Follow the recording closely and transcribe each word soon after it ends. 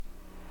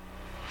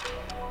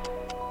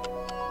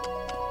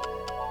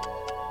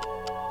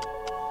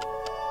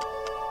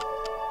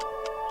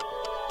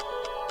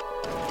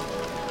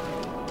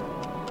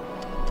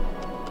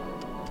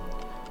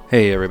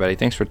Hey everybody,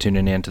 thanks for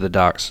tuning in to the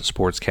Docs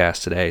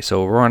Sportscast today.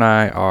 So Aurora and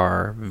I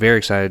are very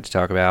excited to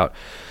talk about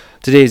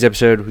today's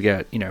episode. We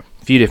got, a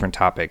few different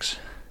topics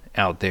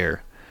out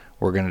there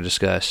we're going to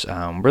discuss.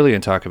 We're really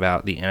going to talk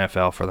about the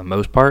NFL for the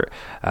most part.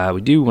 We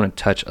do want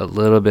to touch a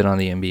little bit on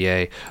the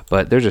NBA,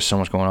 but there's just so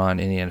much going on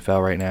in the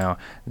NFL right now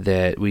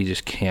that we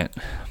just can't,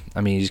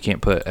 you just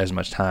can't put as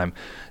much time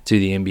to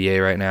the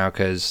NBA right now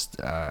because,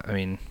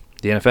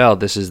 the NFL,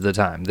 this is the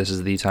time. This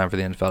is the time for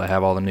the NFL to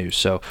have all the news.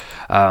 So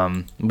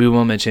we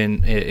will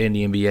mention in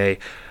the NBA,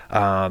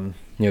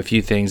 a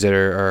few things that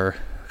are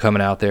coming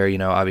out there.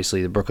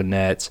 Obviously the Brooklyn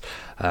Nets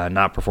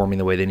not performing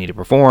the way they need to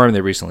perform.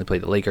 They recently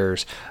played the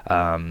Lakers.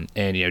 And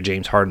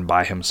James Harden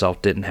by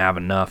himself didn't have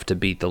enough to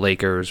beat the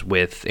Lakers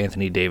with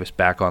Anthony Davis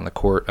back on the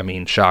court.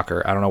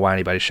 Shocker. I don't know why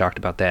anybody's shocked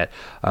about that.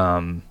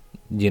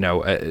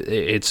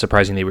 It's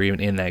surprising they were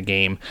even in that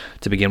game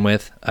to begin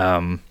with.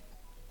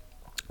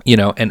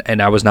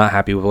 And I was not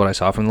happy with what I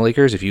saw from the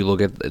Lakers. If you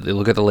look at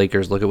the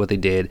Lakers, look at what they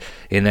did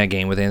in that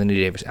game with Anthony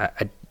Davis.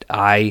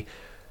 I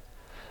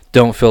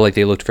don't feel like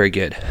they looked very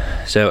good.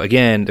 So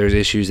again, there's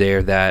issues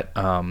there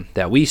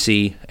that we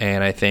see,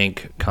 and I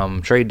think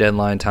come trade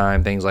deadline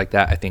time, things like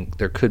that, I think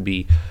there could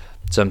be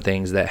some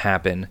things that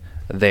happen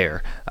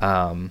there.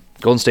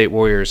 Golden State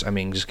Warriors,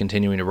 just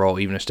continuing to roll,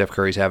 even if Steph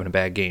Curry's having a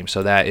bad game.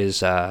 So that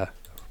is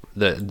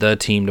the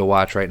team to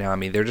watch right now.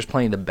 They're just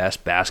playing the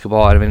best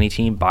basketball out of any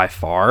team by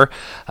far.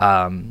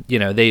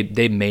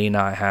 They may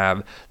not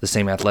have the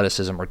same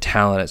athleticism or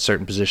talent at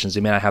certain positions.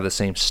 They may not have the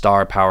same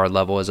star power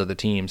level as other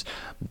teams,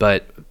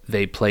 but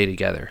they play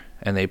together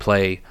and they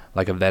play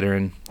like a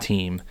veteran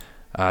team.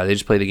 They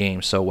just play the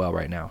game so well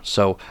right now.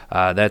 So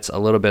that's a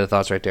little bit of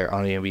thoughts right there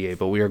on the NBA,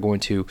 but we are going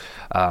to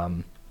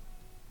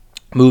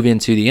move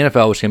into the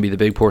NFL, which is going to be the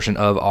big portion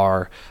of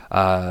our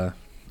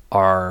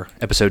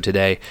episode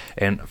today.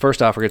 And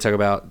first off, we're going to talk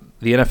about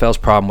the NFL's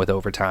problem with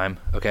overtime.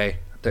 Okay,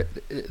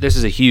 this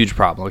is a huge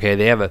problem. Okay,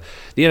 the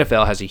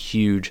NFL has a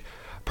huge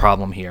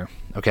problem here.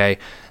 Okay,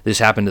 this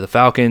happened to the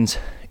Falcons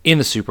in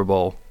the Super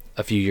Bowl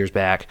a few years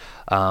back,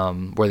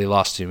 where they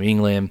lost to New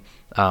England.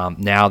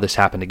 Now this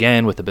happened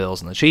again with the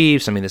Bills and the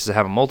Chiefs. This has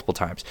happened multiple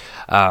times.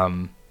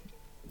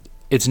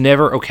 It's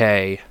never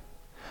okay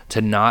to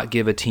not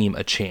give a team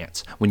a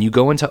chance when you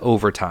go into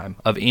overtime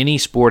of any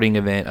sporting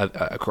event.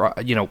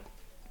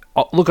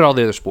 Look at all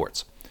the other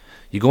sports.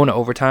 You go into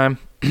overtime,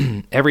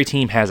 every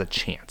team has a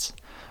chance,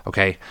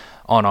 okay,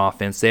 on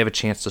offense. They have a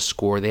chance to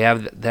score. They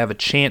have a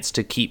chance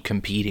to keep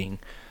competing,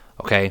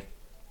 okay?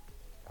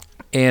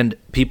 And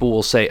people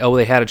will say, oh,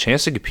 they had a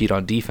chance to compete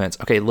on defense.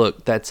 Okay,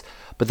 look, that's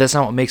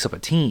not what makes up a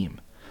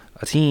team.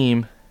 A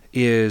team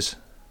is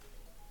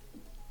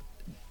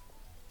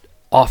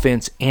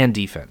offense and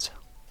defense,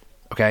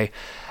 okay?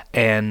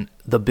 And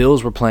the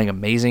Bills were playing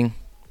amazing.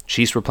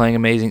 Chiefs were playing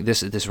amazing.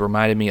 This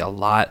reminded me a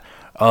lot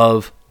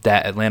of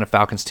that Atlanta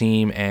Falcons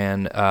team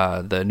and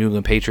the New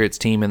England Patriots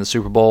team in the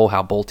Super Bowl,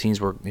 how both teams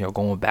were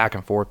going back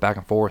and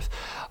forth.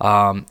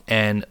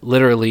 And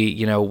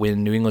literally,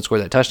 when New England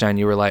scored that touchdown,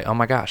 you were like, oh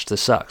my gosh,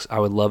 this sucks. I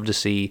would love to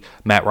see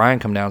Matt Ryan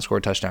come down and score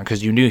a touchdown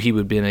because you knew he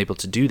would have been able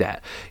to do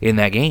that in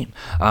that game.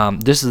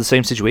 This is the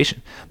same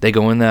situation. They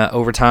go in that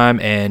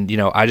overtime, and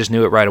I just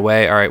knew it right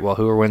away. All right, well,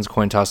 whoever wins the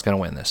coin toss is going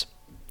to win this.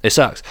 It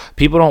sucks.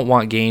 People don't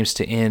want games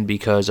to end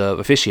because of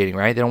officiating,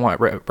 right? They don't want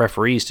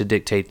referees to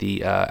dictate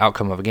the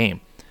outcome of a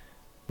game.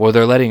 Well,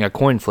 they're letting a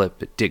coin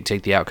flip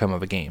dictate the outcome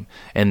of a game,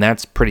 and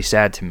that's pretty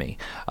sad to me.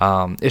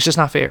 It's just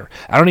not fair.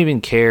 I don't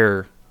even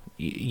care,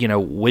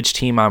 which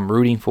team I'm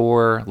rooting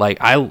for. Like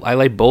I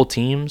like both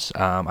teams.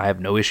 I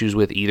have no issues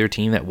with either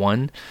team that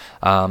won.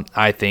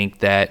 I think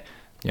that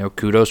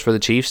kudos for the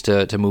Chiefs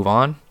to move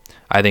on.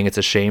 I think it's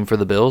a shame for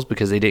the Bills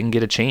because they didn't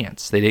get a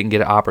chance. They didn't get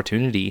an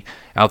opportunity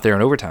out there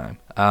in overtime.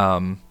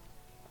 And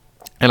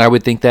I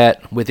would think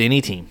that with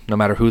any team, no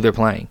matter who they're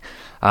playing,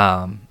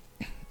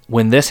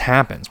 when this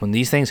happens, when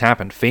these things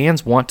happen,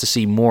 fans want to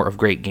see more of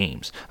great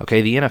games. Okay,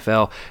 the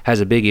NFL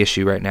has a big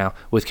issue right now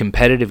with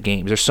competitive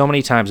games. There's so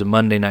many times a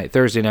Monday night,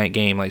 Thursday night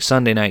game, like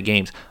Sunday night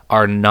games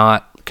are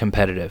not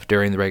competitive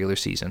during the regular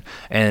season.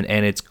 And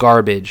it's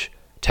garbage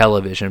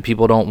television.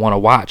 People don't want to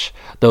watch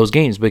those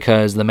games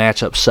because the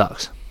matchup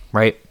sucks.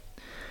 Right?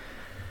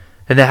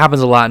 And that happens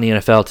a lot in the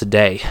NFL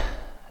today.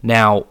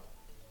 Now,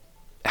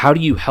 how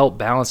do you help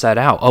balance that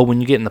out? Oh,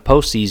 when you get in the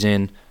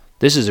postseason,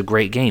 this is a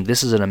great game.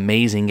 This is an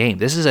amazing game.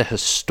 This is a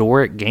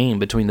historic game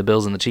between the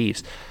Bills and the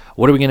Chiefs.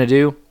 What are we going to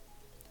do?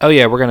 Oh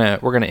yeah, we're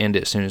gonna end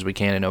it as soon as we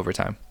can in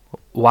overtime.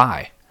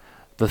 Why?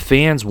 The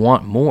fans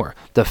want more.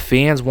 The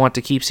fans want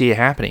to keep seeing it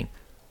happening.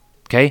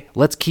 Okay?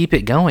 Let's keep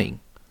it going.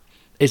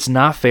 It's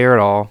not fair at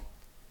all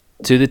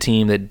to the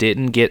team that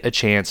didn't get a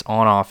chance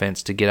on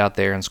offense to get out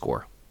there and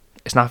score.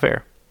 It's not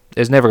fair.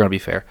 It's never going to be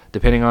fair.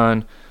 Depending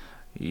on,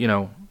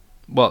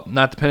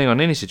 not depending on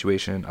any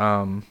situation.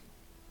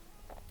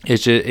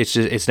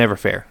 It's never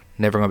fair.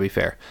 Never going to be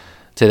fair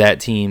to that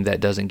team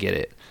that doesn't get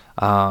it.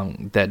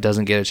 That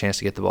doesn't get a chance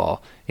to get the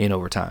ball in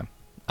overtime.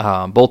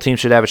 Both teams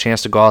should have a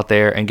chance to go out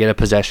there and get a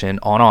possession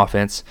on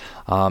offense.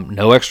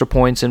 No extra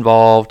points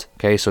involved.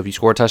 Okay, so if you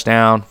score a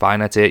touchdown, fine,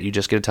 that's it. You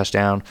just get a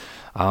touchdown.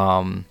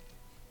 No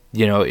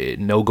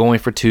going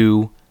for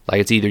two.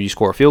 Like, it's either you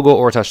score a field goal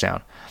or a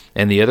touchdown.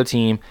 And the other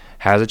team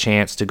has a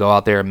chance to go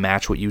out there and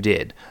match what you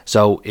did.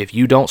 So if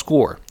you don't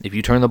score, if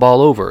you turn the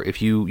ball over,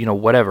 if you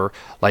whatever,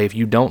 like if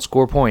you don't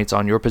score points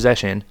on your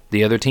possession,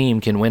 the other team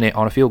can win it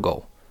on a field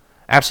goal.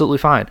 Absolutely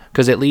fine,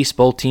 because at least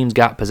both teams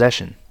got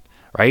possession,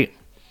 right?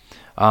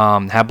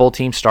 Have both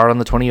teams start on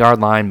the 20-yard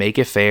line, make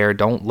it fair.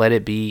 Don't let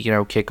it be,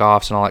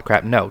 kickoffs and all that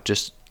crap. No,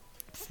 just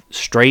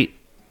straight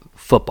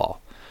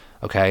football,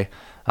 okay?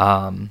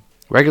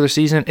 Regular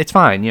season, it's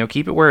fine.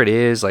 Keep it where it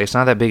is. Like, it's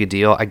not that big a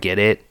deal. I get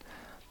it.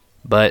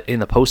 But in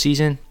the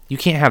postseason, you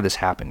can't have this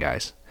happen,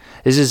 guys.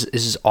 This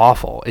is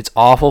awful. It's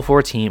awful for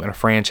a team and a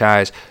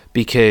franchise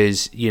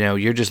because,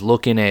 you're just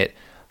looking at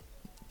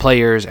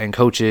players and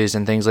coaches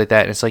and things like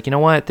that. And it's like, you know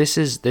what? This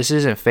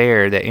isn't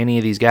fair that any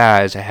of these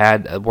guys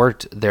had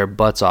worked their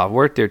butts off,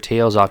 worked their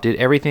tails off, did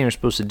everything they're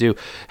supposed to do.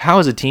 How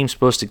is a team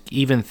supposed to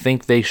even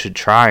think they should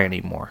try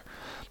anymore?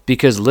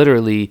 Because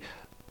literally,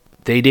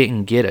 they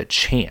didn't get a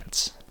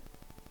chance.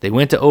 They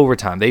went to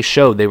overtime. They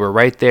showed they were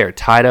right there,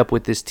 tied up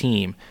with this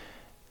team,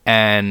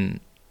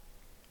 and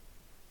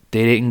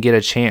they didn't get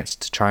a chance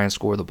to try and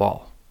score the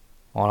ball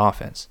on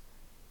offense.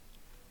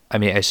 I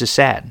mean, it's just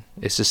sad.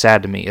 It's just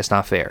sad to me. It's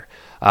not fair.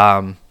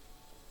 So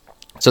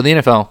the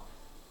NFL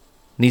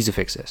needs to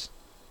fix this.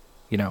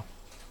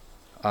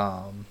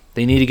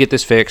 They need to get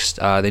this fixed.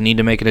 They need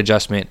to make an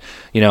adjustment.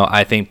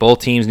 I think both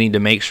teams need to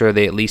make sure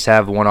they at least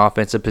have one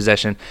offensive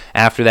possession.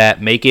 After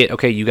that, make it,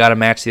 okay, you got to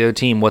match the other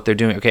team, what they're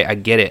doing. Okay, I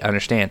get it,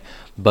 understand.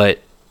 But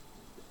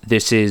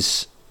this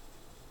is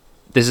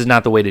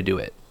not the way to do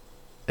it.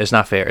 It's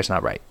not fair. It's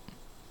not right.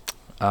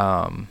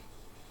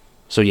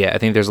 So, yeah, I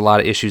think there's a lot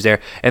of issues there.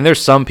 And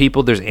there's some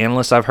people, there's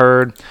analysts I've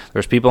heard.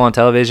 There's people on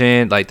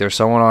television. Like, there's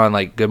someone on,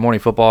 like, Good Morning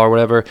Football or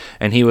whatever.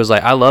 And he was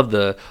like, I love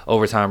the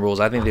overtime rules.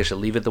 I think they should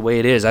leave it the way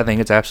it is. I think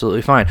it's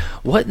absolutely fine.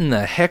 What in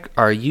the heck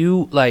are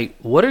you, like,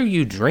 what are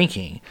you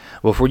drinking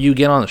before you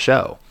get on the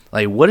show?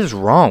 Like, what is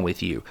wrong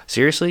with you?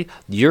 Seriously?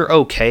 You're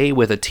okay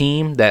with a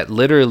team that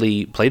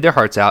literally played their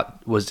hearts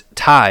out, was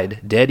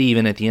tied, dead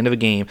even at the end of a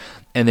game,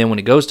 and then when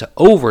it goes to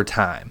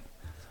overtime,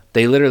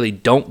 they literally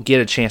don't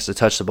get a chance to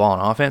touch the ball on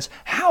offense?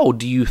 How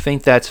do you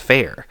think that's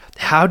fair?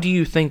 How do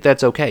you think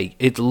that's okay?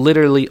 It's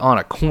literally on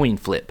a coin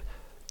flip.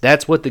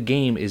 That's what the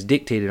game is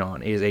dictated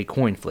on, is a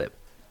coin flip.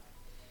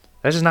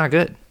 That's just not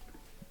good.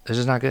 That's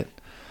just not good.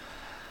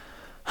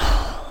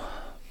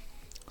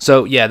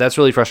 So, yeah, that's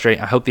really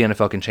frustrating. I hope the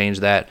NFL can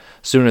change that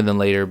sooner than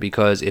later,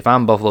 because if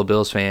I'm a Buffalo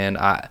Bills fan,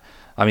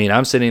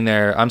 I'm sitting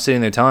there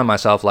telling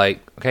myself,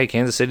 like, okay,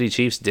 Kansas City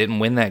Chiefs didn't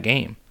win that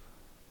game.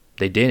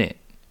 They didn't.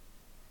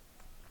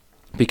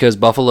 Because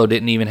Buffalo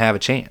didn't even have a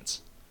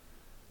chance.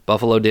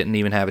 Buffalo didn't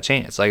even have a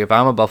chance. Like, if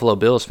I'm a Buffalo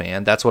Bills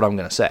fan, that's what I'm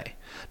going to say.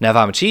 Now, if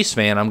I'm a Chiefs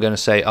fan, I'm going to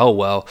say, oh,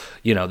 well,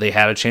 they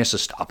had a chance to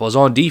stop us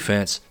on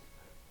defense.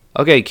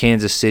 Okay,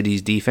 Kansas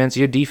City's defense,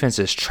 your defense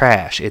is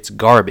trash. It's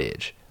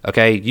garbage.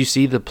 Okay, you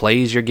see the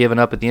plays you're giving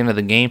up at the end of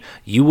the game?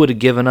 You would have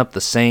given up the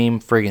same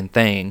friggin'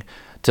 thing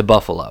to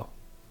Buffalo.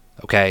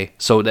 Okay,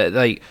 so that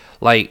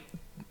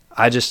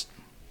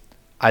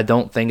I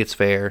don't think it's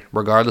fair,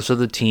 regardless of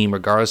the team,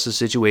 regardless of the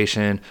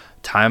situation,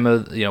 time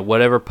of,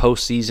 whatever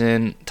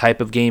postseason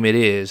type of game it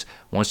is.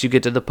 Once you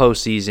get to the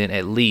postseason,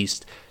 at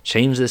least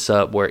change this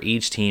up where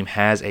each team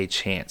has a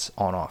chance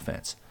on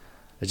offense.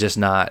 It's just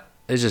not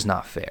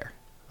fair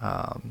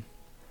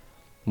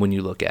when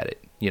you look at it.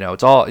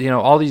 It's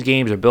all these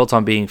games are built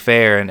on being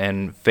fair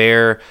and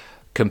fair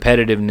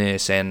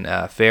competitiveness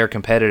and fair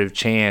competitive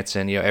chance,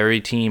 and every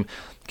team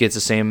gets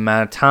the same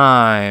amount of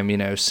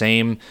time,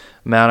 same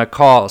amount of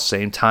calls,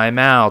 same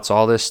timeouts,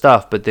 all this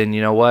stuff. But then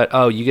you know what?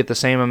 Oh, you get the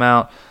same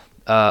amount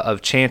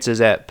of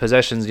chances at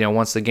possessions,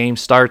 once the game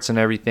starts and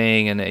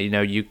everything, and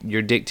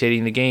you're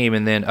dictating the game,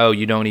 and then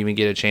you don't even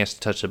get a chance to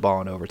touch the ball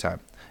in overtime.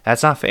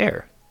 That's not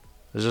fair.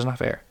 It's just not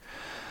fair.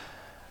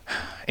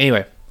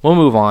 Anyway, we'll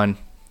move on.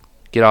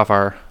 Get off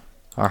our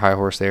high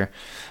horse there.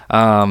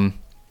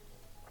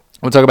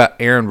 We'll talk about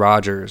Aaron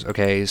Rodgers.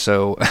 Okay,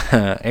 so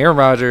Aaron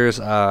Rodgers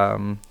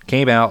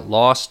came out,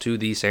 lost to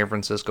the San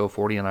Francisco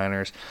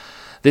 49ers.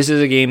 This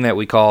is a game that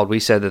we called. We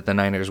said that the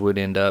Niners would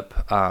end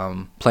up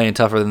playing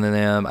tougher than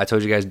them. I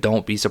told you guys,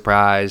 don't be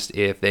surprised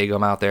if they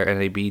come out there and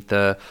they beat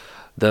the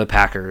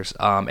Packers.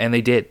 And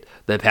they did.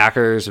 The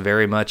Packers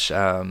very much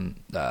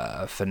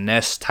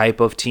finesse type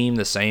of team,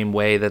 the same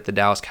way that the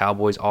Dallas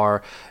Cowboys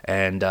are.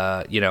 And,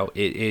 it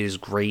is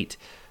great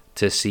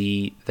to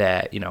see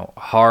that,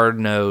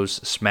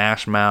 hard-nosed,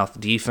 smash-mouth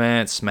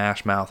defense,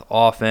 smash-mouth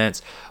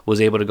offense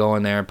was able to go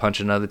in there and punch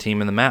another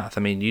team in the mouth.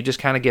 I mean, you just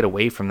kind of get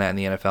away from that in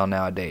the NFL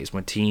nowadays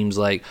when teams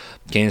like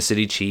Kansas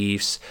City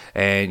Chiefs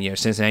and,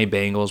 Cincinnati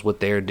Bengals, what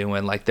they're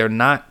doing, like, they're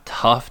not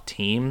tough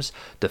teams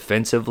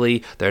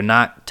defensively. They're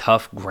not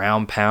tough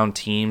ground pound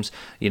teams.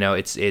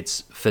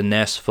 It's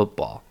finesse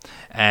football.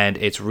 And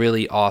it's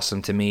really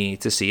awesome to me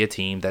to see a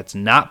team that's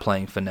not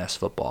playing finesse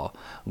football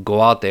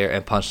go out there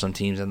and punch some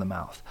teams in the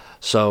mouth.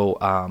 So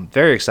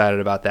very excited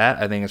about that.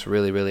 I think it's a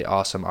really, really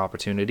awesome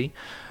opportunity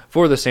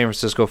for the San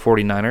Francisco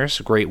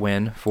 49ers. Great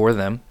win for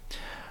them.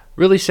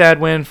 Really sad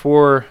win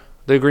for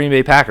the Green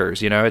Bay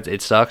Packers.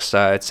 It sucks.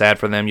 It's sad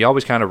for them. You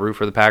always kind of root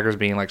for the Packers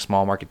being like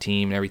small market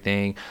team and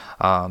everything.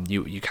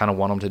 You kind of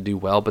want them to do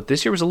well. But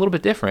this year was a little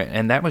bit different,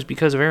 and that was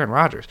because of Aaron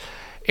Rodgers.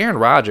 Aaron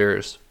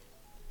Rodgers,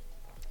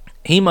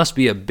 he must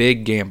be a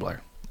big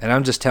gambler. And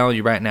I'm just telling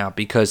you right now,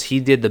 because he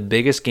did the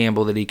biggest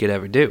gamble that he could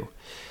ever do.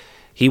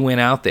 He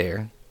went out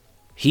there.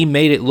 He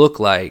made it look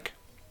like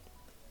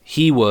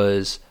he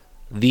was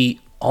the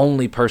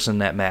only person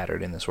that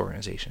mattered in this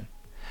organization.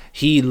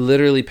 He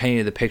literally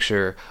painted the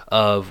picture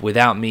of,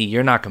 without me,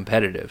 you're not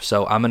competitive,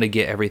 so I'm going to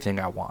get everything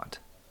I want.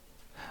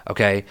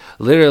 Okay?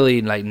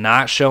 Literally, like,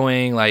 not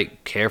showing,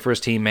 like, care for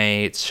his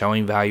teammates,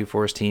 showing value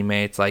for his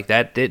teammates. Like,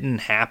 that didn't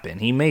happen.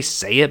 He may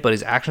say it, but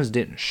his actions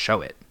didn't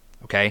show it.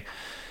 Okay?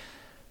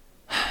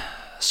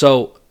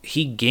 So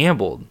he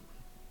gambled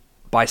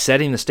by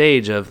setting the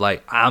stage of,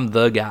 like, I'm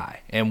the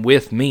guy, and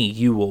with me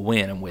you will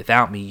win, and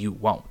without me you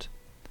won't.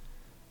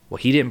 Well,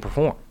 he didn't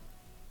perform.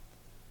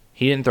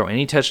 He didn't throw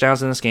any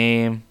touchdowns in this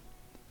game,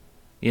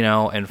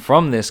 and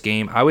from this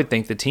game I would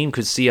think the team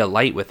could see a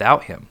light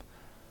without him,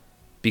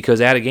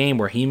 because at a game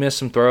where he missed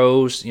some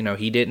throws,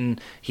 he didn't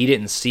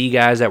see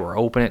guys that were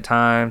open at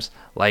times.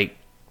 Like,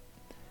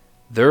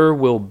 there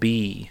will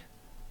be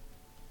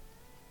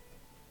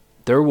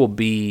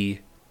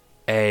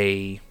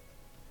a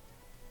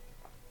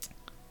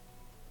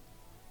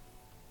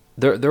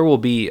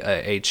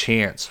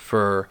chance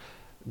for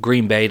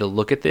Green Bay to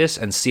look at this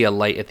and see a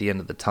light at the end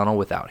of the tunnel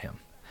without him,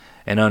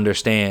 and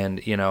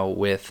understand,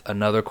 with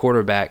another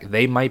quarterback,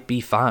 they might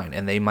be fine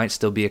and they might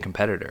still be a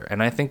competitor.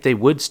 And I think they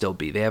would still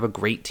be. They have a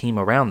great team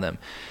around them.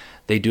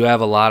 They do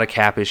have a lot of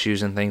cap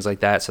issues and things like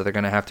that, so they're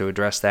going to have to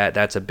address that.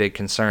 That's a big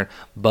concern.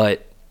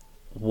 But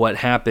what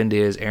happened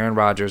is Aaron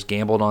Rodgers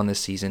gambled on this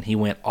season. He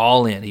went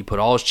all in. He put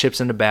all his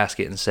chips in the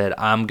basket and said,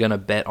 I'm going to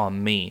bet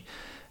on me.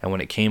 And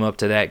when it came up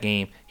to that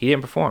game, he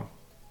didn't perform.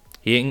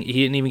 He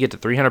didn't even get to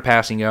 300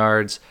 passing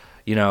yards.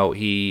 He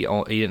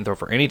didn't throw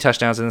for any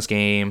touchdowns in this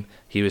game.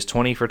 He was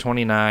 20 for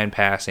 29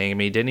 passing. I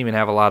mean, he didn't even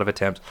have a lot of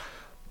attempts.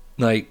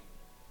 Like,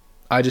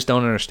 I just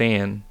don't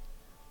understand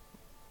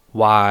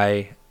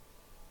why,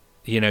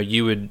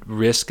 you would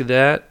risk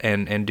that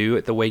and do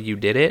it the way you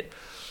did it.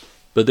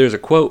 But there's a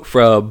quote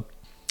from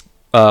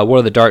one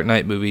of the Dark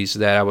Knight movies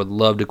that I would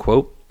love to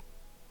quote.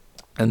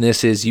 And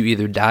this is, you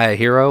either die a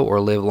hero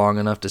or live long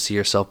enough to see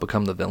yourself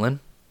become the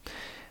villain.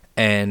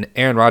 And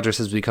Aaron Rodgers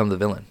has become the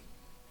villain.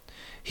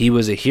 He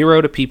was a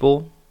hero to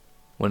people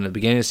when the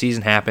beginning of the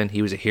season happened.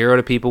 He was a hero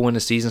to people when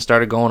the season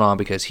started going on,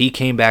 because he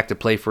came back to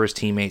play for his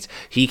teammates.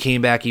 He came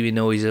back even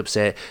though he's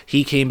upset.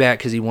 He came back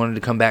because he wanted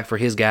to come back for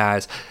his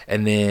guys.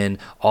 And then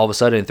all of a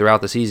sudden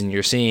throughout the season,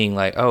 you're seeing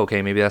like, oh,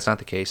 okay, maybe that's not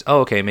the case.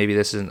 Oh, okay, maybe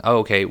this isn't. Oh,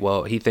 okay,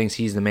 well, he thinks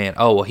he's the man.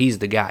 Oh, well, he's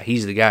the guy.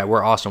 He's the guy.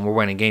 We're awesome. We're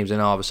winning games.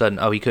 And all of a sudden,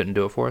 oh, he couldn't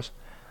do it for us.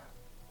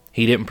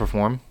 He didn't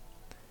perform.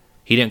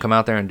 He didn't come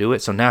out there and do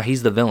it, so now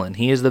he's the villain.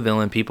 He is the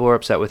villain. People are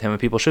upset with him, and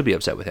people should be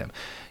upset with him.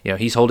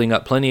 He's holding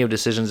up plenty of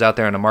decisions out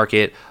there in the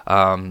market.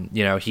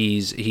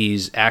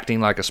 He's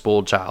acting like a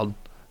spoiled child.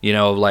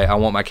 Like, I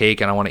want my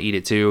cake and I want to eat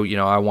it too.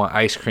 I want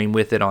ice cream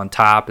with it on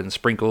top and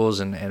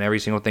sprinkles and every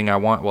single thing I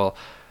want. Well,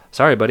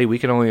 sorry, buddy, we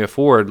can only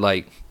afford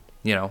a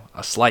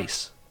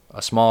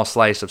small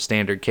slice of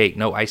standard cake,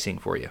 no icing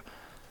for you.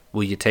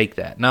 Will you take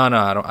that? No,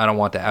 I don't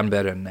want that. I'm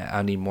better than that.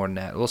 I need more than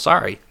that. Well,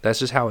 sorry. That's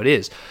just how it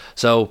is.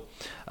 So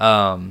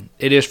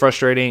it is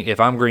frustrating. If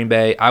I'm Green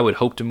Bay, I would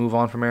hope to move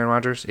on from Aaron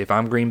Rodgers. If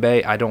I'm Green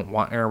Bay, I don't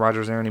want Aaron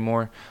Rodgers there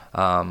anymore.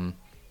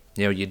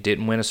 You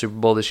didn't win a Super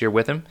Bowl this year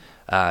with him.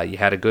 You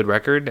had a good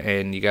record,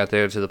 and you got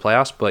there to the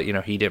playoffs, but,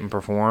 he didn't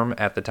perform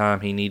at the time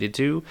he needed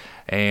to.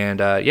 And,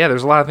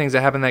 there's a lot of things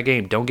that happened in that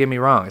game. Don't get me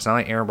wrong. It's not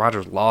like Aaron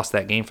Rodgers lost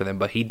that game for them,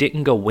 but he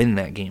didn't go win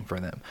that game for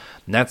them.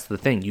 And that's the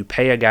thing. You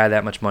pay a guy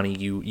that much money.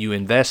 You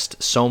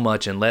invest so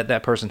much and let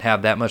that person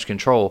have that much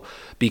control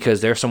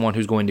because they're someone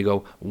who's going to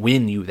go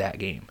win you that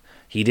game.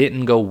 He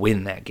didn't go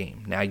win that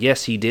game. Now,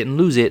 yes, he didn't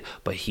lose it,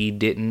 but he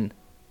didn't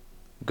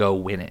go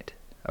win it.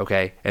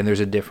 Okay? And there's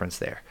a difference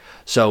there.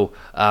 So,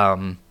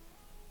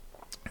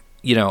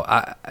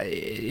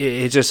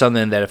 it's just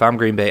something that if I'm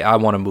Green Bay, I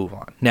want to move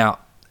on. Now,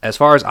 as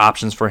far as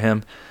options for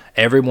him,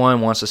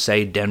 everyone wants to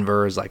say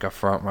Denver is like a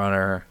front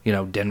runner.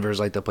 Denver's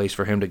like the place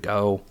for him to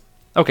go.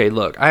 Okay,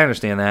 look, I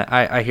understand that.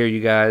 I hear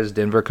you guys.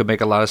 Denver could make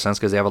a lot of sense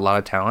because they have a lot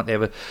of talent. They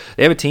have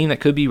a team that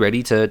could be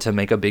ready to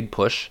make a big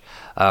push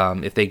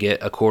if they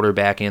get a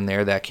quarterback in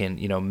there that can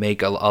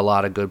make a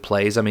lot of good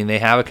plays. I mean, they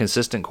have a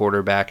consistent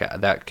quarterback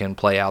that can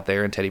play out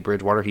there in Teddy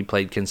Bridgewater. He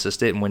played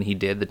consistent, and when he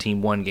did, the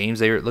team won games.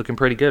 They were looking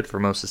pretty good for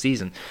most of the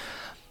season.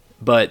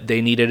 But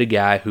they needed a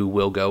guy who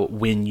will go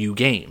win you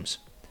games.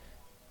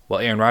 Well,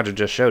 Aaron Rodgers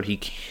just showed he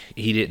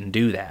didn't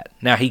do that.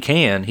 Now, he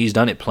can. He's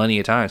done it plenty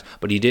of times,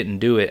 but he didn't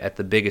do it at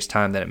the biggest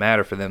time that it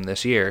mattered for them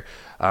this year.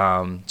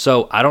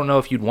 So I don't know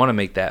if you'd want to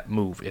make that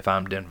move if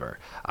I'm Denver.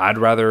 I'd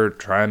rather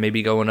try and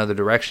maybe go another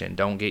direction.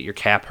 Don't get your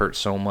cap hurt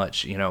so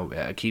much.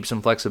 Keep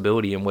some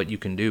flexibility in what you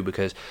can do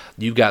because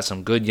you've got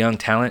some good young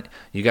talent.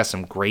 You got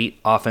some great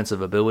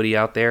offensive ability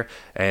out there,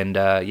 and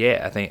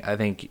I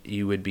think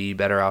you would be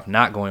better off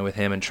not going with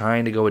him and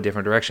trying to go a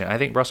different direction. I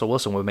think Russell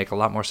Wilson would make a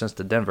lot more sense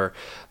to Denver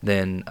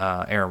than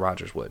Aaron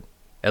Rodgers would.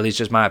 At least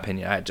just my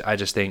opinion. I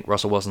just think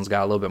Russell Wilson's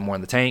got a little bit more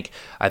in the tank.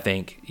 I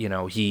think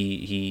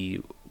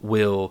he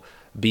will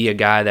be a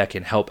guy that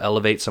can help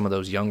elevate some of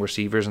those young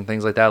receivers and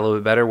things like that a little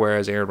bit better,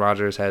 whereas Aaron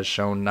Rodgers has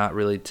shown not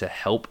really to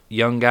help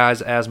young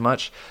guys as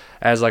much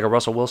as like a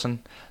Russell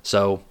Wilson.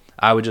 So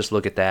I would just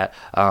look at that.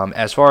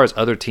 As far as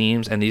other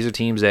teams, and these are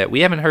teams that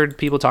we haven't heard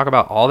people talk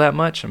about all that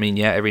much. I mean,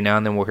 yeah, every now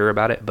and then we'll hear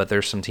about it, but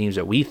there's some teams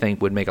that we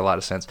think would make a lot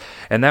of sense,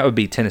 and that would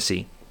be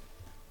Tennessee.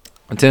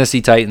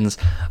 Tennessee Titans,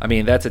 I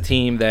mean, that's a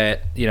team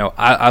that,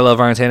 I love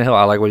Ryan Tannehill.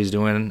 I like what he's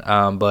doing,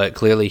 but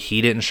clearly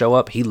he didn't show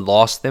up. He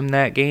lost them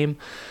that game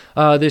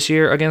this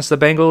year against the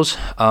Bengals.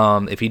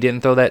 If he didn't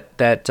throw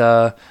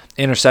that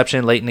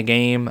interception late in the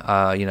game,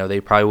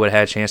 they probably would have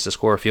had a chance to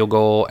score a field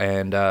goal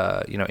and,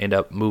 end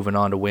up moving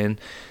on to win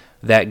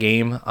that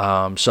game.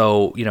 Ryan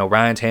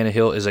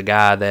Tannehill is a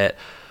guy that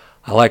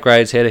I like.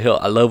 Ryan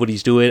Tannehill. I love what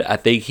he's doing. I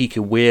think he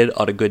can win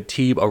on a good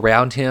team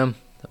around him.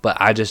 But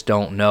I just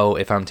don't know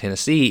if I'm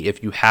Tennessee,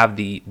 if you have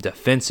the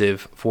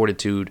defensive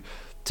fortitude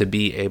to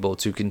be able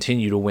to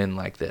continue to win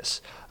like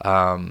this.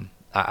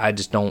 I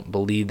just don't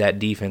believe that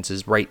defense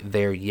is right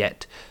there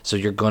yet. So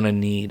you're going to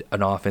need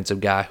an offensive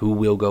guy who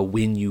will go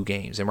win you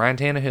games. And Ryan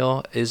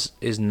Tannehill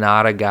is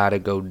not a guy to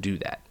go do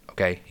that.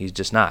 Okay, he's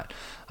just not.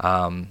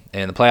 And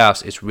in the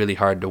playoffs, it's really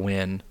hard to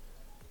win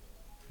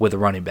with a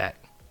running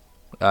back.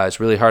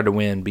 It's really hard to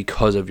win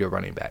because of your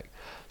running back.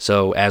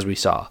 So as we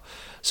saw.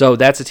 So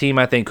that's a team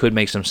I think could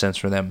make some sense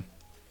for them.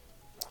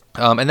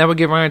 And that would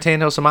give Ryan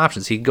Tannehill some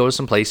options. He could go to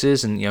some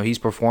places, and he's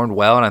performed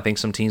well, and I think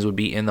some teams would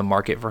be in the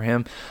market for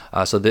him.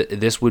 So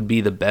this would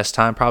be the best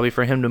time probably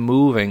for him to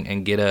move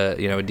and get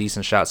a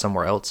decent shot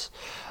somewhere else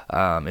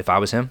if I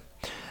was him.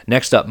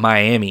 Next up,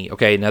 Miami.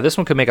 Okay, now this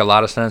one could make a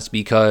lot of sense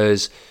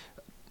because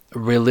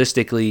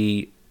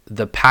realistically,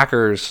 the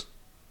Packers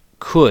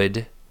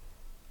could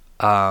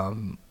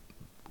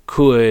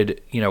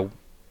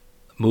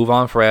move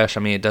on fresh. I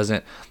mean, it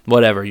doesn't,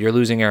 whatever. You're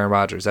losing Aaron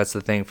Rodgers. That's the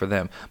thing for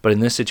them. But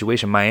in this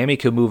situation, Miami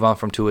could move on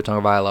from Tua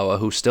Tagovailoa,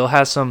 who still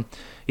has some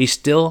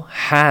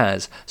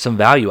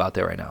value out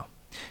there right now.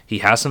 He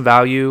has some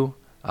value.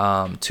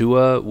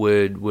 Tua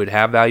would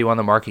have value on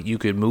the market. You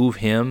could move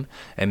him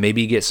and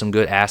maybe get some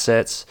good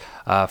assets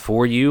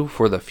for you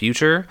for the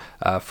future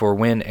for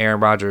when Aaron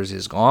Rodgers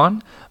is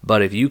gone.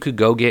 But if you could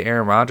go get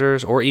Aaron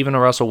Rodgers or even a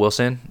Russell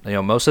Wilson,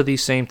 most of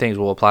these same things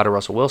will apply to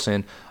Russell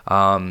Wilson.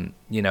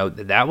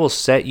 That will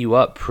set you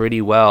up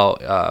pretty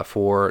well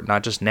for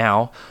not just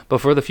now,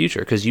 but for the future,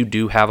 because you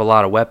do have a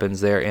lot of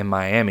weapons there in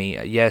Miami.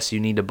 Yes,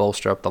 you need to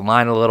bolster up the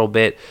line a little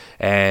bit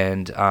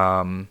and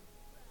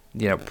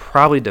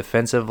probably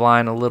defensive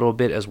line a little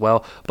bit as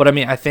well. But I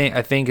mean, I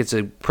think it's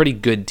a pretty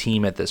good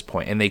team at this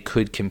point, and they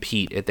could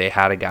compete if they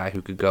had a guy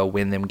who could go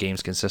win them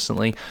games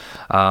consistently.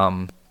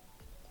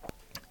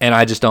 And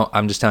I'm just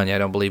telling you, I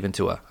don't believe in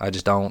Tua. I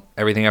just don't.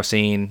 Everything I've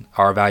seen,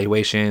 our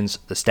evaluations,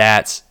 the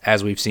stats,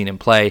 as we've seen him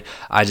play,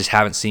 I just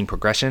haven't seen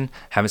progression,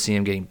 haven't seen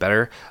him getting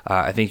better.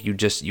 I think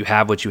you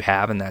have what you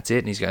have, and that's it,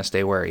 and he's going to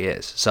stay where he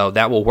is. So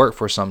that will work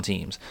for some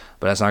teams,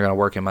 but that's not going to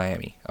work in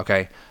Miami,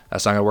 okay?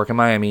 That's not going to work in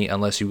Miami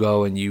unless you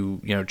go and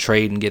you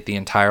trade and get the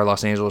entire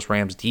Los Angeles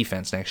Rams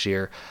defense next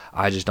year.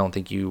 I just don't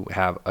think you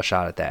have a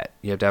shot at that.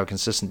 You have to have a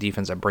consistent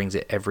defense that brings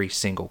it every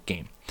single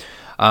game.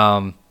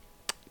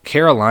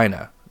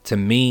 Carolina. To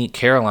me,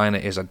 Carolina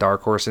is a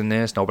dark horse in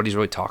this. Nobody's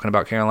really talking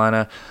about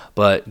Carolina,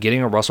 but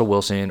getting a Russell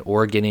Wilson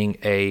or getting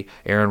a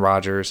Aaron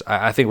Rodgers,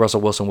 I think Russell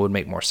Wilson would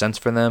make more sense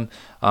for them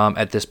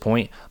at this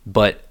point,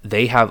 but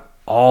they have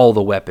all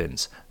the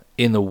weapons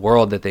in the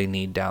world that they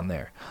need down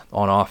there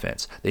on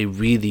offense. They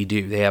really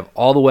do. They have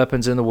all the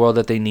weapons in the world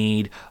that they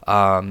need.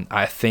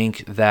 I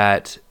think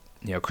that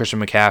Christian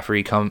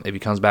McCaffrey, if he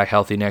comes back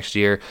healthy next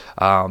year,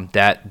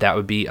 that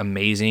would be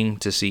amazing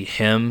to see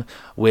him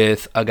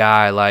with a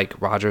guy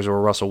like Rodgers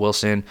or Russell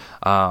Wilson.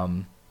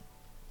 I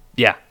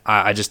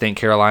just think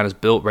Carolina's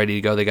built, ready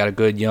to go. They got a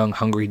good, young,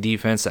 hungry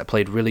defense that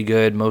played really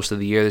good most of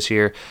the year this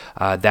year.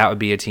 That would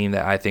be a team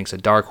that I think is a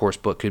dark horse,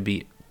 but could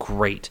be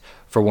great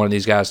for one of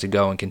these guys to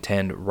go and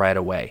contend right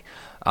away.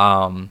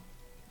 And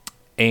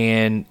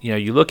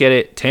you look at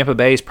it, Tampa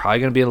Bay is probably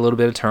going to be in a little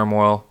bit of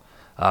turmoil.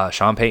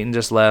 Sean Payton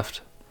just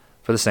left.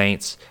 for the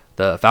Saints.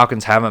 The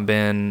Falcons haven't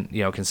been,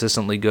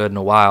 consistently good in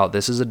a while.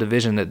 This is a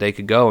division that they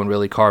could go and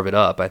really carve it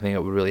up. I think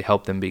it would really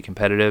help them be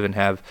competitive and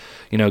have,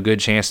 a good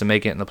chance to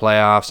make it in the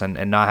playoffs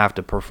and not have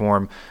to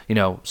perform,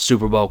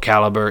 Super Bowl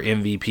caliber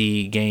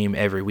MVP game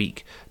every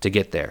week to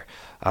get there.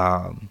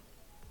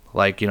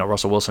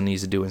 Russell Wilson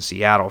needs to do in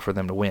Seattle for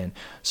them to win.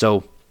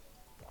 So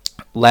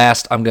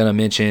last I'm going to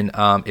mention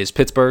is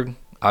Pittsburgh.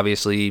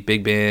 Obviously,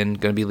 Big Ben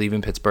going to be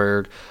leaving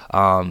Pittsburgh.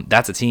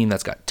 That's a team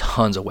that's got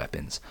tons of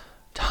weapons.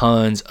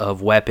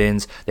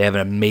 They have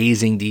an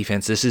amazing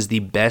defense. This is the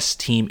best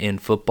team in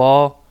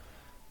football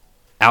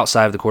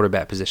outside of the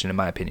quarterback position, in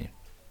my opinion.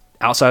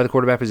 Outside of the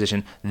quarterback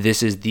position,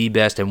 this is the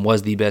best and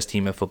was the best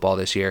team in football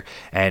this year.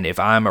 And if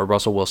I'm a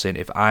Russell Wilson,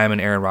 if I'm an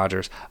Aaron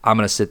Rodgers, I'm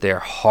going to sit there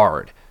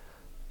hard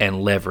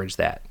and leverage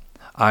that.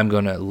 I'm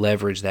going to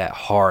leverage that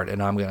hard,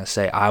 and I'm going to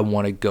say I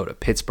want to go to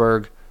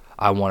Pittsburgh.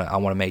 I want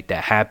to make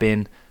that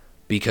happen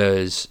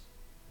because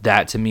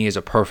that to me is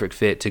a perfect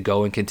fit to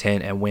go and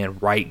contend and win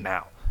right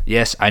now.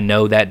 Yes, I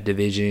know that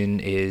division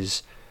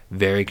is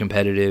very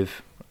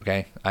competitive.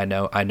 Okay, I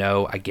know,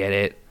 I get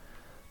it,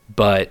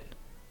 but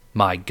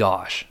my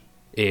gosh,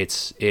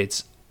 it's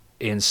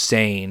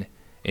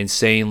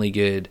insanely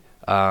good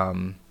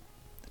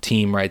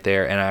team right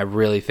there, and I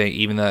really think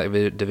even though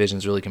the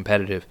division's really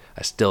competitive,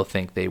 I still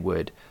think they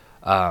would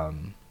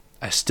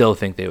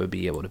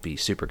be able to be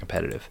super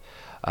competitive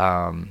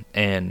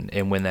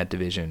and win that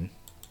division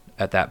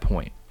at that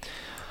point.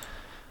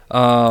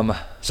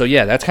 So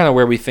yeah, that's kind of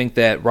where we think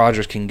that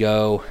Rodgers can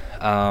go.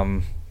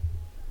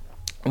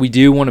 We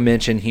do want to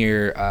mention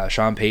here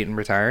Sean Payton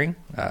retiring.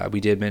 We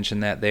did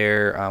mention that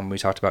there. We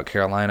talked about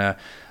Carolina.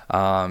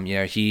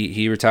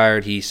 He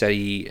retired. He said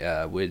he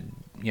would.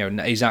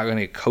 He's not going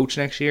to coach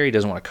next year. He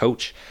doesn't want to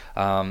coach.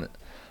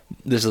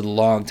 This is a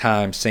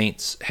long-time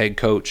Saints head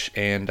coach,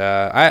 and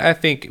I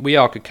think we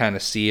all could kind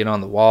of see it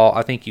on the wall.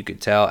 I think you could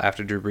tell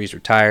after Drew Brees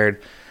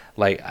retired.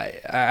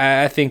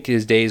 I think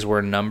his days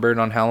were numbered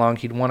on how long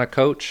he'd want to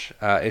coach.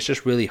 It's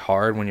just really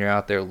hard when you're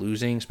out there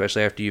losing,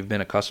 especially after you've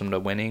been accustomed to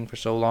winning for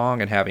so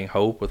long and having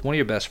hope with one of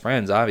your best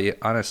friends,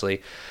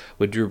 honestly,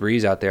 with Drew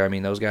Brees out there. I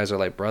mean, those guys are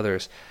like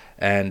brothers.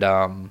 And,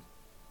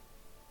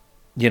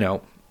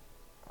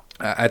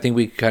 I think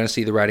we kind of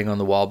see the writing on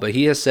the wall. But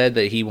he has said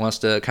that he wants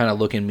to kind of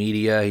look in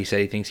media. He said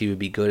he thinks he would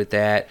be good at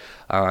that.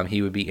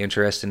 He would be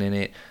interested in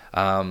it.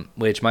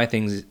 Which my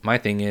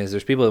thing is,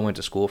 there's people that went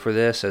to school for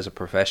this as a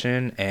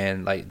profession,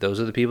 and those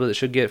are the people that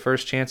should get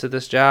first chance at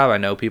this job. I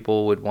know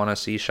people would want to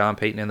see Sean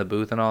Payton in the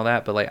booth and all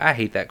that, but I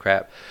hate that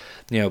crap.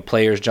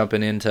 Players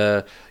jumping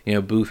into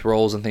booth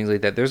roles and things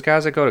like that. There's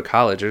guys that go to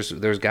college.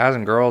 There's guys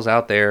and girls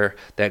out there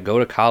that go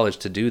to college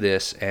to do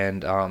this,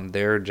 and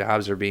their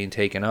jobs are being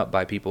taken up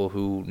by people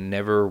who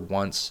never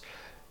once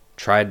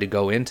tried to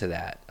go into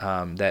that,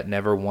 that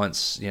never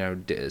once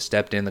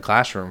stepped in the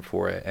classroom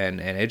for it and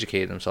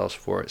educated themselves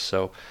for it.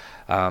 So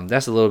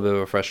that's a little bit of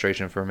a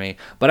frustration for me,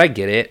 but I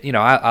get it.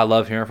 I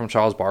love hearing from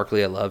Charles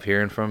Barkley. I love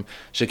hearing from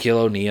Shaquille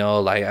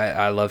O'Neal.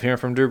 I love hearing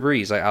from Drew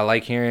Brees. I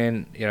like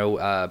hearing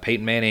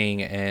Peyton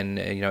Manning and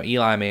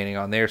Eli Manning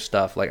on their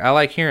stuff. I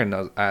like hearing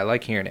those. I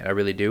like hearing it. I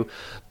really do.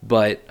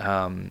 But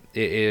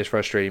it is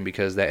frustrating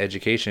because that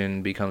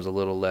education becomes a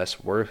little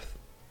less worth.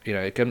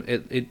 It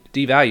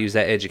devalues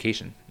that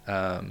education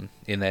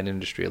in that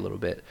industry a little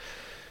bit.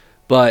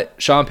 But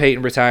Sean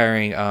Payton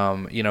retiring,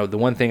 the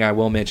one thing I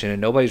will mention, and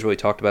nobody's really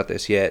talked about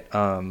this yet,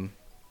 and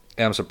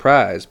I'm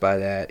surprised by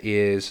that,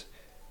 is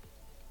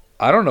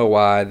I don't know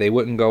why they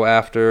wouldn't go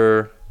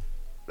after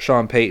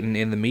Sean Payton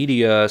in the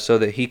media so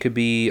that he could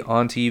be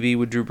on TV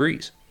with Drew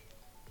Brees.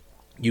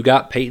 You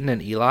got Peyton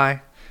and Eli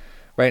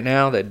right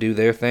now that do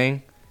their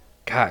thing.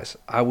 Guys,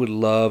 I would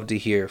love to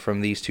hear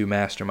from these two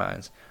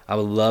masterminds. I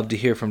would love to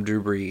hear from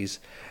Drew Brees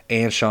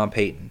and Sean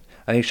Payton.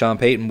 I think Sean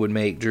Payton would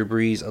make Drew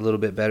Brees a little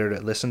bit better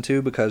to listen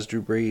to because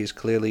Drew Brees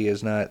clearly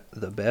is not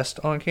the best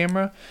on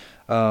camera.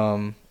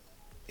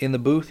 In the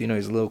booth,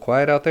 he's a little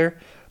quiet out there.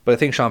 But I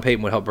think Sean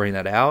Payton would help bring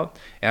that out.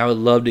 And I would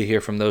love to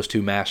hear from those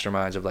two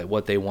masterminds of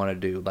what they want to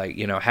do.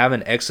 Have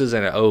an X's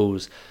and an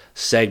O's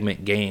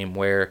segment game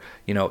where,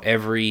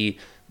 every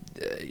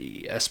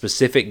a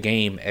specific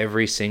game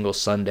every single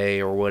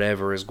Sunday or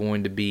whatever is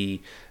going to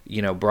be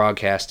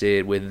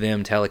broadcasted with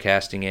them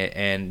telecasting it,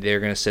 and they're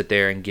going to sit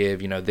there and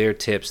give their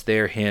tips,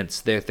 their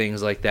hints, their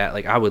things like that.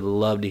 I would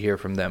love to hear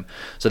from them.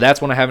 So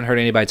that's one I haven't heard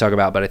anybody talk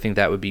about, but I think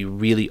that would be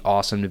really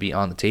awesome to be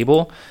on the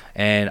table,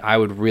 and I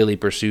would really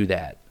pursue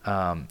that.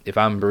 If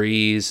I'm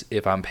Brees,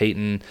 if I'm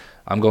Peyton,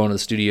 I'm going to the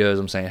studios.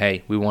 I'm saying,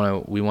 hey, we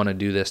want to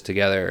do this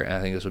together, and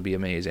I think this would be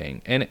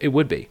amazing, and it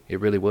would be. It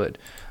really would.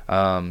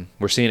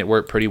 We're seeing it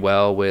work pretty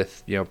well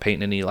with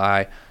Peyton and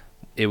Eli.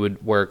 It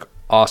would work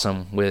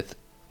awesome with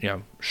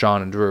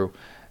Sean and Drew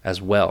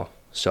as well.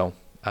 So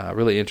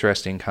really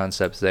interesting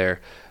concepts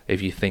there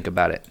if you think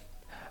about it.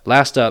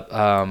 Last up,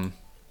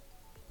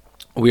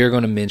 we are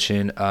going to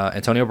mention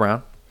Antonio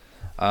Brown.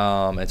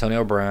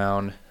 Antonio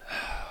Brown.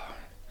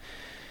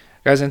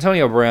 Guys,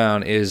 Antonio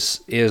Brown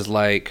is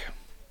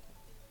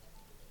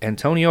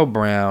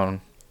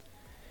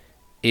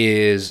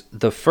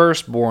the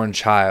firstborn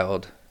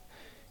child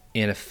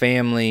in a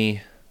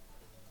family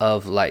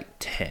of like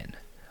 10,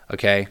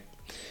 okay?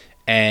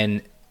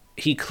 And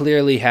he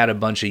clearly had a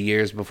bunch of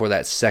years before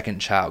that second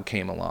child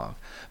came along.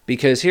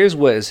 Because here's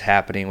what is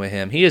happening with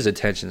him. He is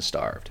attention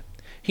starved.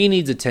 He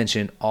needs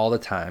attention all the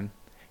time.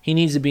 He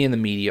needs to be in the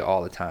media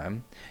all the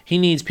time. He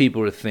needs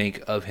people to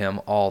think of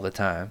him all the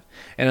time.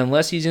 And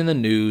unless he's in the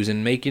news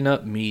and making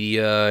up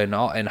media and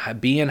all and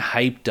being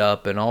hyped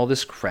up and all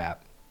this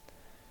crap,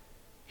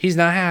 he's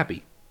not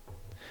happy.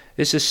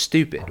 This is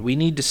stupid. We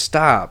need to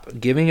stop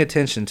giving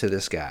attention to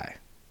this guy.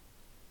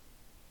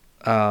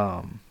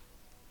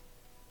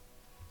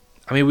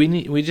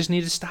 We just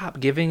need to stop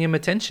giving him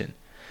attention.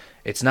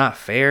 It's not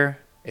fair.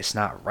 It's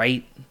not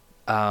right.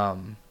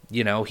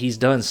 He's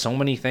done so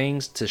many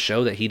things to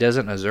show that he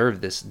doesn't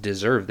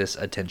deserve this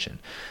attention.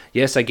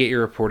 Yes, I get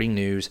you're reporting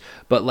news,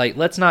 but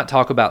let's not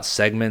talk about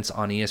segments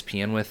on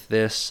ESPN with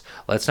this.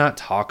 Let's not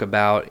talk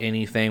about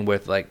anything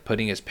with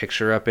putting his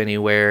picture up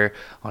anywhere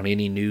on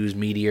any news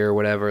media or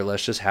whatever.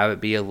 Let's just have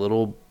it be a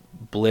little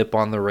blip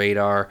on the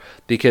radar,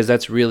 because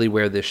that's really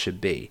where this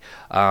should be.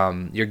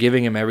 You're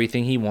giving him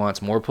everything he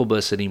wants, more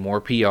publicity, more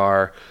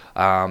PR,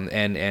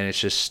 and it's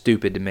just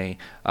stupid to me.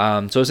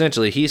 So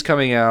essentially, he's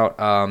coming out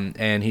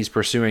and he's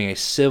pursuing a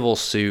civil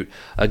suit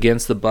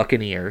against the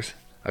Buccaneers,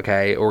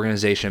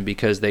 organization,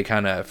 because they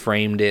kind of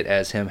framed it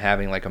as him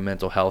having a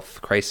mental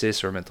health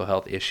crisis or mental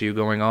health issue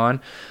going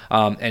on.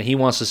 And he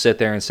wants to sit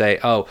there and say,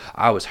 oh,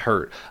 I was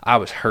hurt.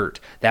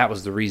 That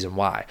was the reason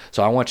why.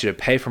 So I want you to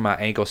pay for my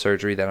ankle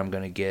surgery that I'm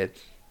going to get.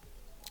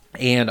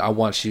 And I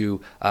want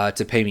you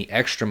to pay me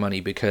extra money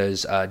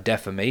because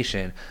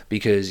defamation,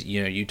 because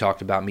you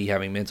talked about me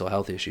having mental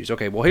health issues.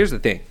 Okay, well, here's the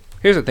thing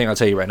I'll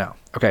tell you right now.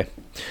 Okay,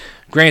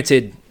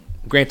 granted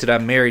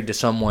I'm married to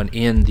someone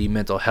in the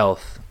mental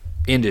health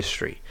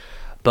industry,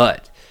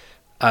 but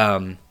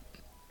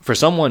for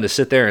someone to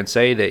sit there and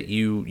say that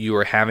you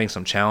are having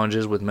some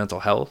challenges with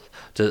mental health,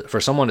 for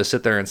someone to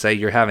sit there and say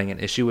you're having an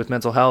issue with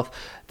mental health,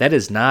 that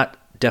is not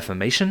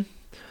defamation.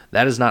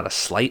 That is not a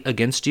slight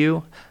against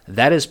you.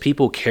 That is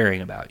people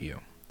caring about you.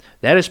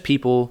 That is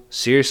people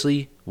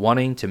seriously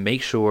wanting to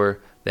make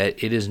sure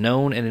that it is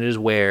known and it is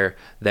aware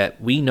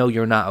that we know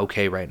you're not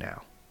okay right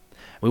now.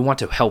 We want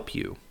to help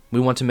you.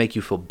 We want to make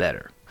you feel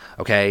better.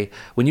 Okay,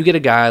 when you get a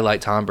guy like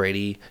Tom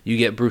Brady, you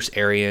get Bruce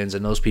Arians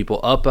and those people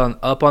up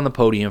on the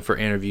podium for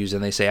interviews,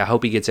 and they say, I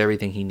hope he gets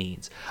everything he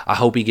needs. I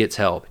hope he gets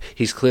help.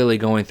 He's clearly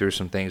going through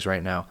some things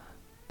right now.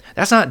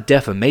 That's not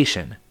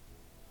defamation.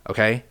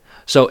 Okay?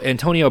 So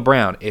Antonio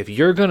Brown, if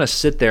you're going to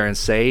sit there and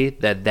say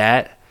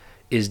that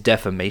is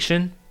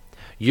defamation,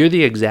 you're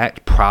the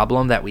exact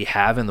problem that we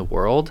have in the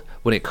world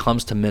when it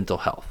comes to mental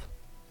health.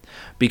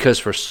 Because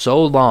for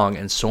so long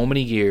and so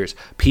many years,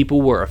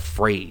 people were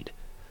afraid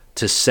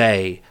to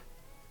say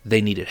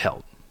they needed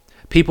help.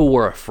 People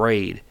were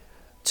afraid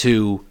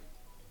to,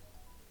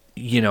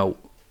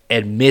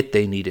 admit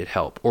they needed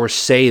help or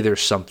say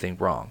there's something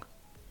wrong.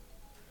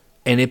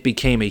 And it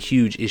became a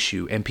huge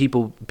issue. And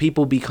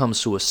people become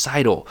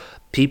suicidal.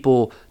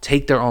 People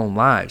take their own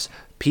lives.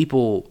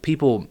 People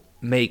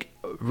make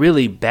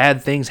really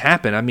bad things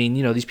happen. I mean,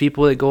 these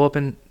people that go up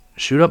and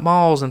shoot up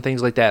malls and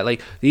things like that.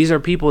 These are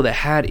people that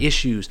had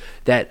issues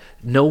that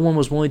no one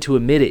was willing to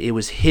admit it. It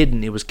was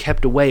hidden. It was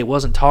kept away. It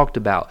wasn't talked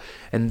about.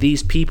 And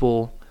these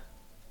people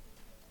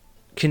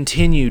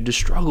continued to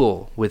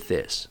struggle with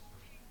this.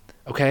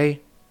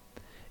 Okay?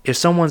 If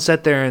someone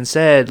sat there and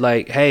said,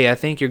 hey, I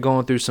think you're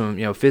going through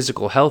some,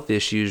 physical health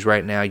issues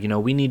right now,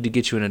 we need to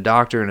get you in a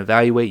doctor and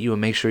evaluate you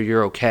and make sure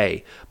you're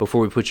okay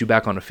before we put you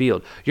back on the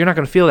field. You're not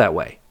going to feel that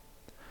way.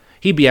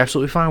 He'd be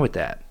absolutely fine with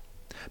that.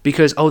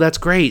 Because, oh, that's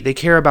great. They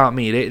care about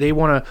me. They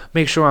want to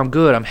make sure I'm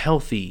good. I'm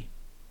healthy.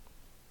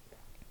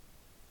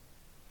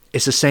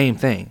 It's the same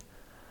thing.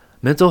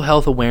 Mental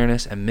health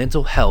awareness and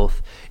mental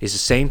health is the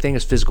same thing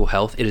as physical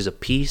health. It is a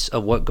piece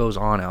of what goes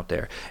on out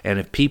there. And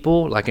if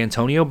people like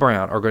Antonio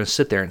Brown are going to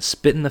sit there and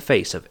spit in the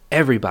face of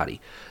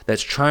everybody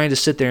that's trying to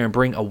sit there and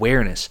bring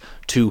awareness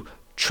to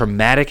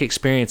traumatic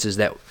experiences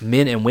that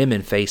men and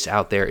women face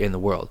out there in the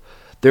world,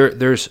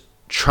 there's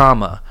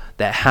trauma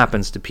that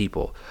happens to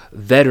people,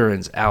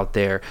 veterans out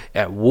there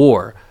at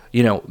war,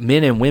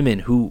 men and women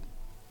who,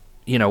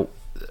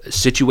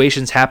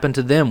 situations happen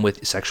to them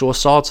with sexual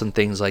assaults and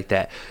things like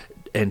that.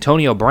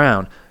 Antonio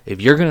Brown, if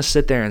you're going to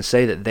sit there and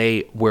say that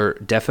they were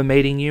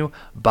defamating you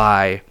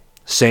by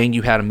saying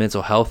you had a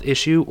mental health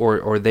issue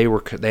or they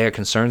had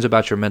concerns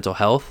about your mental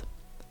health,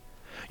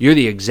 you're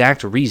the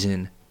exact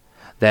reason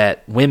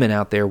that women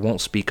out there won't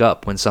speak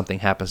up when something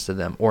happens to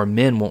them, or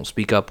men won't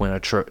speak up when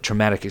a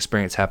traumatic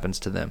experience happens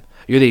to them.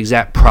 You're the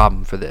exact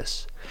problem for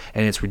this.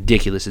 And it's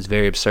ridiculous. It's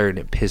very absurd,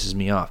 and it pisses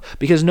me off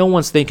because no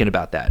one's thinking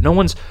about that. No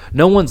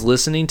one's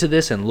listening to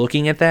this and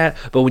looking at that.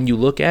 But when you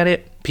look at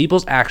it,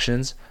 people's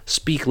actions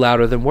speak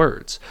louder than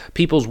words.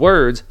 People's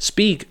words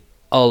speak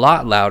a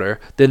lot louder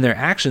than their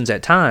actions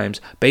at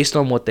times based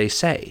on what they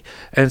say.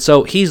 And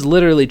so he's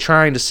literally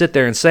trying to sit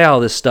there and say all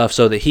this stuff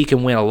so that he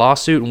can win a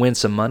lawsuit and win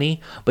some money,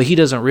 but he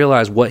doesn't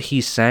realize what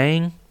he's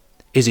saying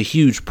is a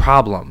huge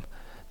problem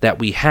that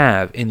we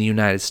have in the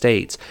United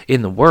States,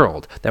 in the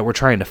world, that we're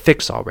trying to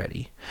fix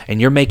already. And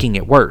you're making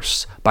it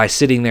worse by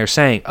sitting there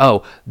saying,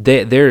 oh,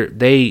 I'm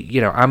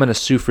going to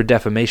sue for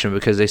defamation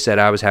because they said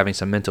I was having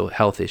some mental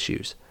health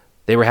issues.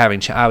 I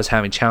was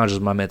having challenges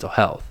with my mental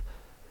health.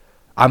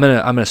 I'm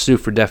gonna sue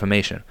for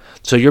defamation.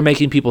 So you're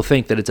making people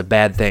think that it's a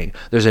bad thing.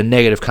 There's a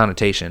negative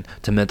connotation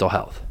to mental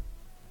health.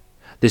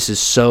 This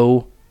is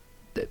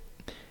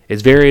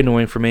it's very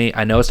annoying for me.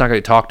 I know it's not going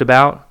to get talked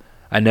about.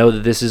 I know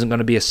that this isn't going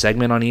to be a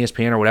segment on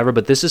ESPN or whatever,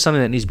 but this is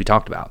something that needs to be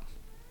talked about.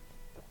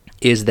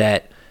 Is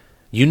that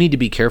you need to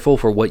be careful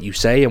for what you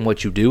say and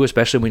what you do,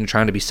 especially when you're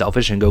trying to be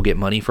selfish and go get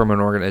money from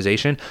an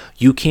organization.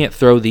 You can't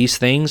throw these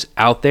things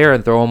out there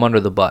and throw them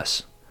under the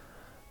bus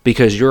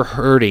because you're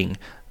hurting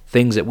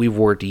things that we've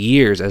worked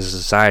years as a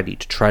society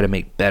to try to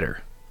make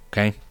better,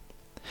 okay?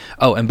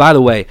 Oh, and by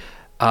the way,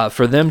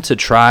 for them to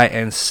try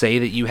and say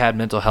that you had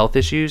mental health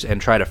issues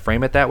and try to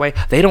frame it that way,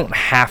 they don't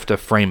have to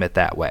frame it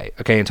that way,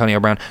 okay, Antonio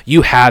Brown?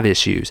 You have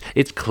issues.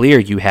 It's clear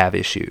you have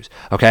issues,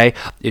 okay?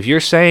 If you're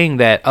saying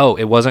that, oh,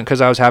 it wasn't because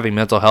I was having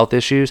mental health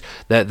issues,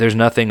 that there's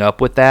nothing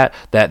up with that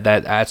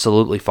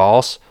absolutely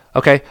false,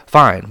 okay,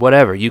 fine,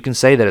 whatever. You can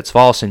say that it's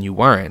false and you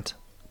weren't,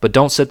 but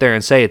don't sit there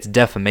and say it's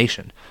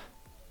defamation.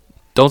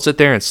 Don't sit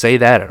there and say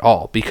that at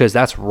all, because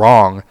that's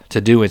wrong to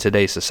do in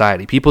today's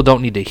society. People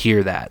don't need to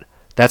hear that.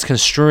 That's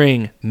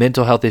construing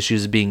mental health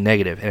issues as being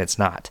negative, and it's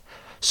not.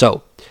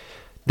 So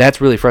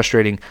that's really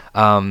frustrating.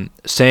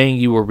 Saying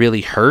you were really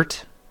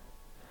hurt,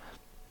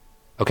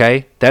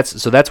 okay?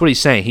 That's what he's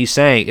saying. He's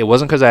saying it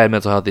wasn't because I had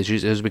mental health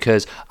issues. It was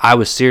because I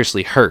was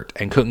seriously hurt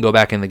and couldn't go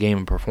back in the game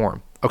and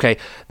perform. Okay,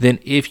 then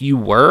if you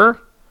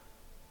were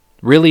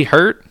really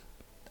hurt,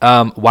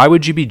 why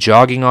would you be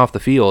jogging off the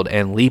field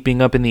and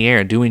leaping up in the air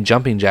and doing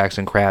jumping jacks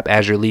and crap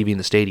as you're leaving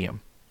the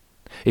stadium?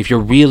 If you're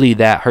really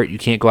that hurt, you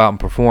can't go out and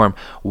perform,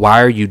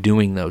 why are you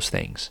doing those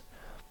things?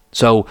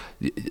 So,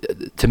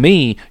 to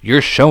me,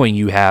 you're showing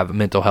you have a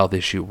mental health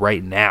issue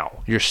right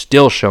now. You're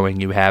still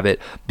showing you have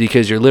it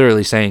because you're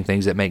literally saying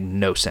things that make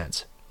no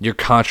sense. You're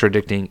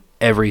contradicting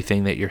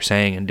everything that you're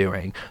saying and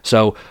doing.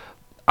 So,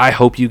 I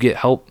hope you get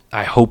help.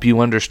 I hope you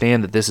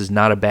understand that this is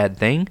not a bad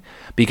thing,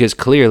 because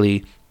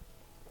clearly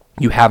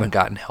you haven't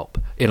gotten help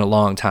in a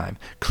long time.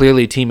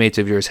 Clearly, teammates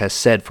of yours has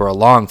said for a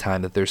long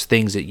time that there's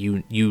things that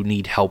you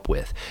need help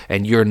with,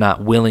 and you're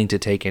not willing to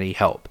take any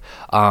help.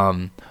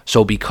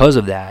 So because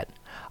of that,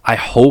 I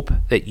hope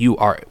that you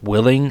are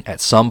willing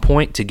at some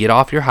point to get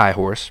off your high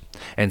horse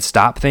and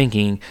stop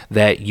thinking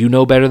that you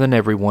know better than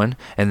everyone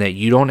and that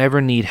you don't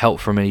ever need help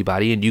from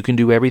anybody and you can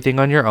do everything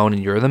on your own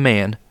and you're the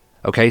man.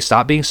 Okay,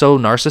 stop being so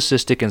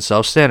narcissistic and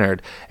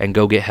self-centered and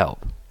go get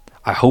help.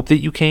 I hope that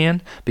you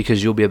can,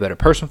 because you'll be a better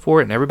person for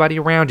it and everybody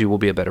around you will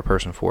be a better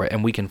person for it,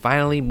 and we can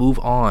finally move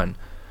on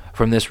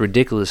from this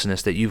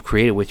ridiculousness that you've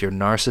created with your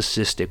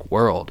narcissistic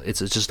world. It's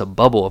just a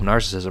bubble of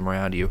narcissism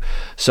around you.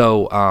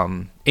 So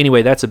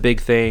anyway, that's a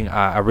big thing.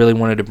 I really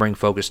wanted to bring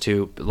focus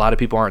to. A lot of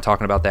people aren't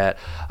talking about that,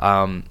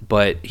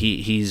 but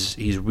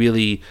he's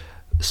really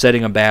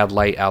setting a bad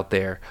light out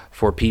there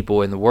for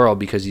people in the world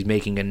because he's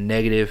making a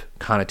negative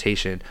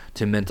connotation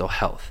to mental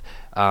health.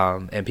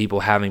 And people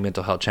having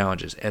mental health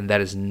challenges, and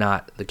that is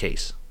not the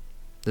case.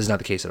 This is not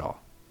the case at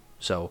all.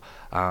 So,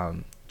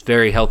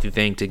 very healthy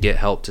thing to get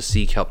help, to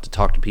seek help, to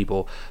talk to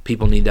people.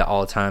 People need that all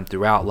the time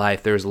throughout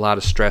life. There's a lot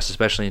of stress,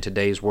 especially in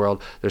today's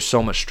world. There's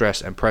so much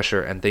stress and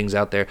pressure and things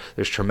out there.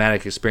 There's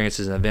traumatic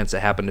experiences and events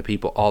that happen to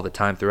people all the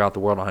time throughout the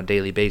world on a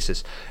daily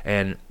basis,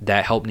 and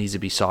that help needs to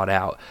be sought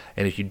out.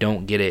 And if you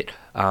don't get it,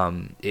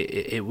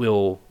 it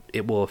will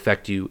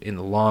affect you in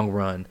the long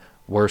run.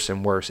 Worse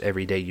and worse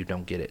every day you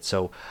don't get it.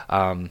 So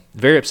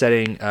very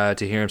upsetting to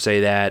hear him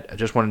say that. I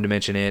just wanted to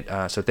mention it.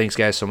 So thanks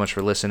guys so much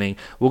for listening.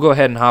 We'll go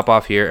ahead and hop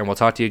off here and we'll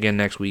talk to you again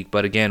next week.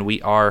 But again,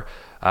 we are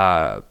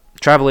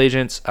travel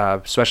agents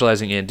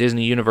specializing in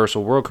Disney,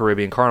 Universal, World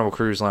Caribbean, Carnival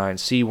Cruise Line,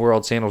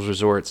 SeaWorld, Sandals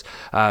Resorts.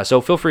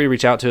 So feel free to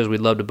reach out to us. We'd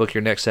love to book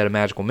your next set of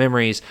magical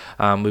memories.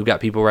 We've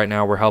got people right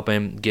now we're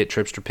helping get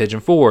trips to Pigeon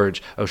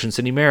Forge, Ocean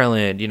City,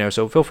 Maryland.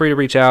 So feel free to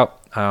reach out.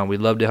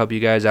 We'd love to help you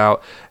guys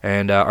out,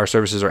 and our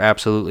services are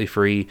absolutely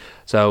free.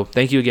 So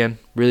thank you again.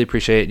 Really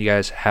appreciate it. You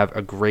guys have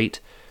a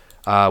great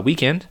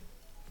weekend,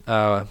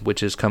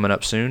 which is coming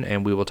up soon,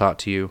 and we will talk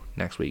to you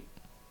next week.